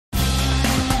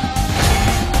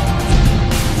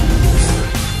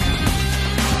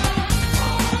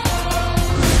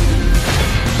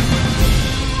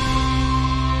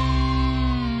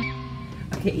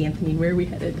Anthony, where are we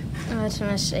headed? To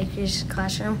Miss Acree's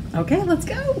classroom. Okay, let's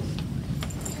go.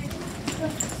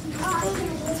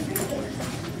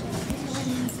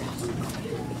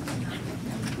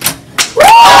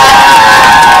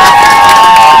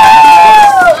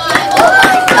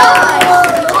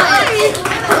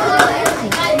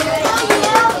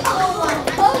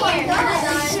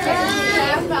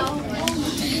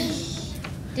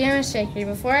 Dear Miss Acree,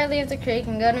 before I leave the creek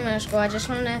and go to middle school, I just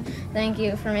want to thank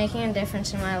you for making a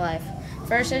difference in my life.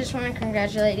 First, I just want to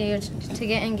congratulate you to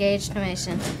get engaged to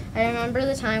Mason. I remember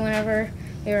the time whenever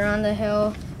we were on the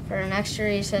hill for an extra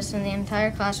recess and the entire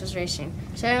class was racing.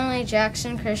 Suddenly,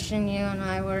 Jackson, Christian, you, and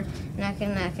I were neck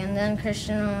and neck, and then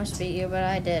Christian almost beat you, but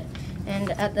I did.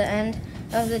 And at the end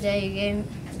of the day, you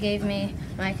gave me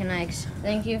Mike and Ike's.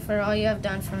 Thank you for all you have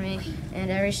done for me and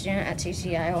every student at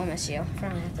TCI. I will miss you.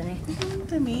 From Anthony.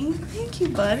 Anthony, thank you,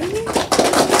 buddy.